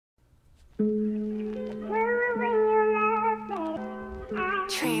Dream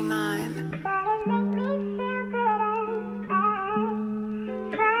on.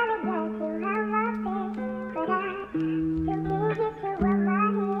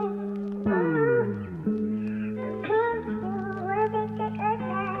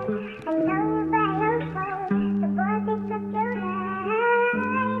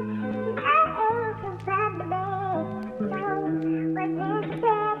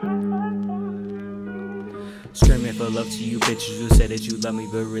 Screaming for love to you bitches who say that you love me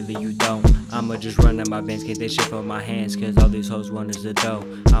but really you don't. I'ma just run in my bands, get that shit from my hands, cause all these hoes want is the dough.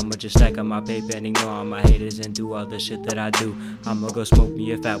 I'ma just stack on my paper and ignore all my haters and do all the shit that I do. I'ma go smoke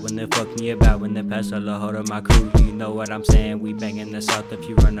me a fat one, then fuck me about when they pass all the hold of my crew. You know what I'm saying, we banging the south. If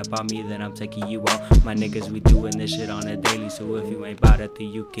you run up on me, then I'm taking you out. My niggas, we doing this shit on a daily, so if you ain't bout it, then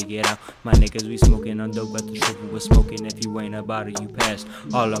you can get out. My niggas, we smoking on dope, but the stripper was smoking. If you ain't about it, you pass.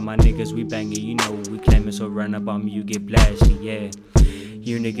 All of my niggas, we banging, you know what we claiming, so run up on me, you get blasted, yeah.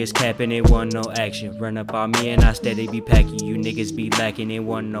 You niggas capping, it want no action. Run up on me and I steady be packing. You niggas be lacking, it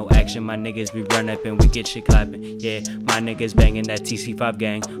want no action. My niggas be run up and we get shit clapping. Yeah, my niggas banging that TC5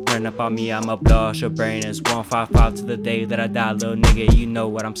 gang. Run up on me, I'ma blow out your brain. It's 155 to the day that I die, little nigga. You know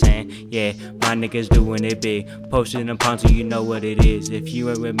what I'm saying? Yeah, my niggas doing it big. Posting them poncho, you know what it is. If you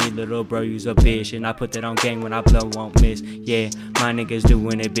ain't with me, little bro, you's a bitch. And I put that on gang when I blow, won't miss. Yeah, my niggas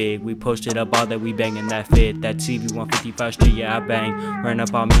doing it big. We posted up all that we banging that fit. That TV 155 street, yeah, I bang. Run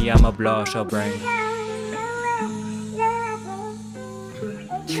up on me, I'ma blow out your brain.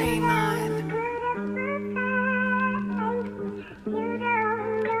 Dream on.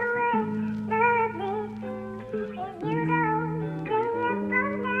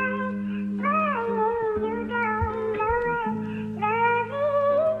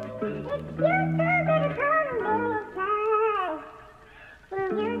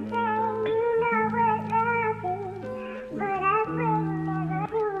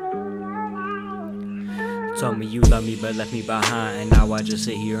 Told me you love me but left me behind, and now I just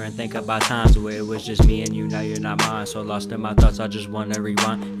sit here and think about times where it was just me and you, now you're not mine. So lost in my thoughts, I just wanna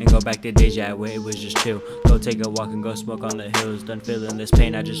rewind and go back to days where it was just chill. Go take a walk and go smoke on the hills. Done feeling this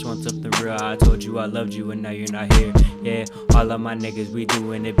pain, I just want something real. I told you I loved you and now you're not here. Yeah, all of my niggas, we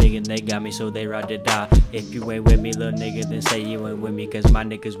doing it big and they got me, so they ride to die. If you ain't with me, little nigga, then say you ain't with me, cause my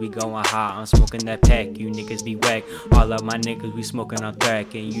niggas, we going high. I'm smoking that pack, you niggas be whack. All of my niggas, we smoking on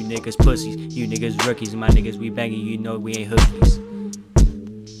crack, and you niggas pussies, you niggas rookies. My niggas, we banging, you know we ain't hookies.